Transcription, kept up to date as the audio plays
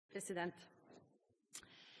president.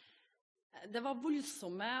 Det var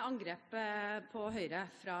voldsomme angrep på Høyre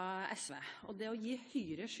fra SV, og det å gi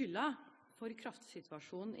Høyre skylda for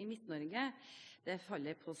kraftsituasjonen i Midt-Norge, det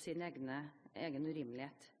faller på sin egen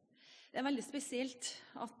urimelighet. Det er veldig spesielt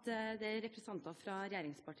at det er representanter fra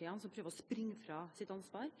regjeringspartiene som prøver å springe fra sitt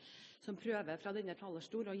ansvar, som prøver fra denne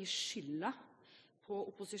talerstol å gi skylda på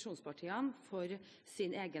opposisjonspartiene for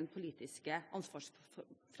sin egen politiske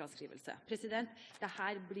ansvarsfraskrivelse. Dette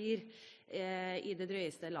blir i det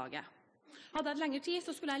drøyeste laget. Hadde jeg hatt lengre tid,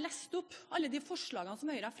 så skulle jeg lest opp alle de forslagene som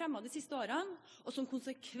Høyre har fremmet de siste årene, og som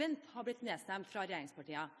konsekvent har blitt nedstemt fra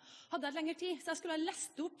regjeringspartiene. Hadde jeg hatt lengre tid, så skulle jeg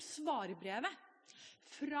lest opp svarbrevet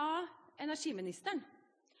fra energiministeren.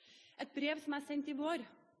 Et brev som jeg sendte i vår,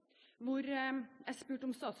 hvor jeg spurte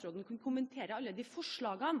om statsråden kunne kommentere alle de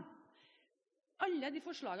forslagene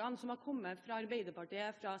som har kommet fra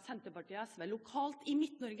Arbeiderpartiet, fra Senterpartiet og SV lokalt i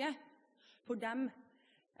Midt-Norge, for dem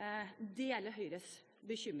deler Høyres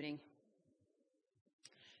bekymring.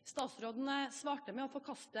 Statsråden svarte med å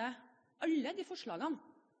forkaste alle de forslagene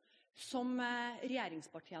som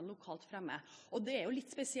regjeringspartiene lokalt fremmer. Og det er jo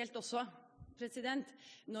litt spesielt også,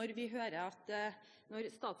 når vi hører at når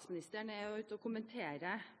statsministeren er ute og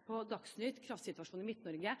kommenterer på Dagsnytt kraftsituasjonen i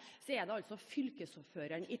Midt-Norge, så er det altså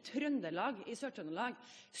fylkesordføreren i Trøndelag, i Sør-Trøndelag,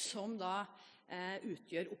 som da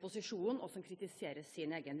utgjør opposisjonen og som kritiserer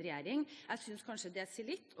sin egen regjering. Jeg synes kanskje det sier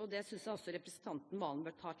litt, og det synes jeg også representanten Valen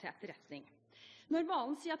bør ta til etterretning. Når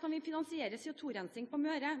Valen sier at han vil finansiere CO2-rensing på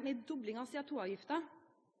Møre med en dobling av CO2-avgiften,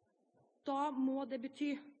 da må det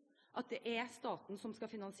bety at det er staten som skal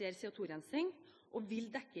finansiere CO2-rensing, og vil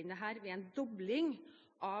dekke inn dette ved en dobling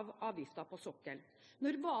av avgiften på sokkel.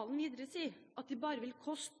 Når Valen videre sier at det bare vil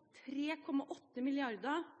koste 3,8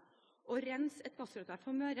 milliarder å rense et gasskraftverk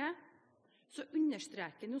på Møre, så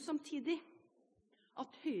understreker han jo samtidig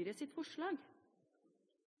at Høyre sitt forslag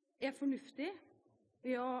er fornuftig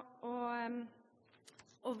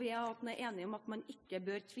og ved at man er enig om at man ikke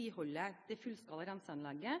bør tviholde det fullskala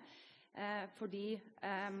renseanlegget, fordi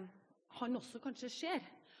han også kanskje ser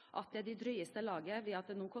at det er de drøyeste laget ved at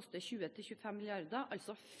det nå koster 20-25 milliarder,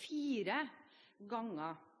 altså 4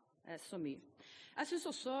 ganger så mye. Jeg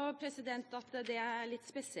synes også at det er litt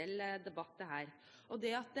spesiell debatt det her, og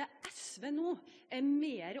det at SV nå er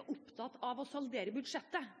mer opptatt av å saldere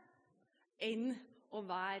budsjettet enn å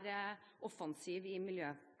være offensiv i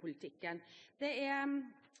miljøpolitikken. Det er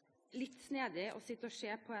litt snedig å sitte og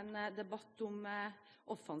se på en debatt om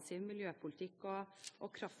offensiv miljøpolitikk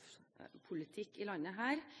og kraftpolitikk i landet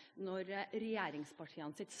her, når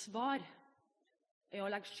regjeringspartiene sitt svar er å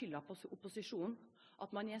legge skylda på opposisjonen.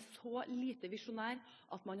 At man er så lite visjonær,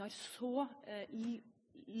 at man har så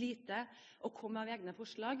lite å komme av egne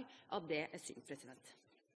forslag, at det er synd,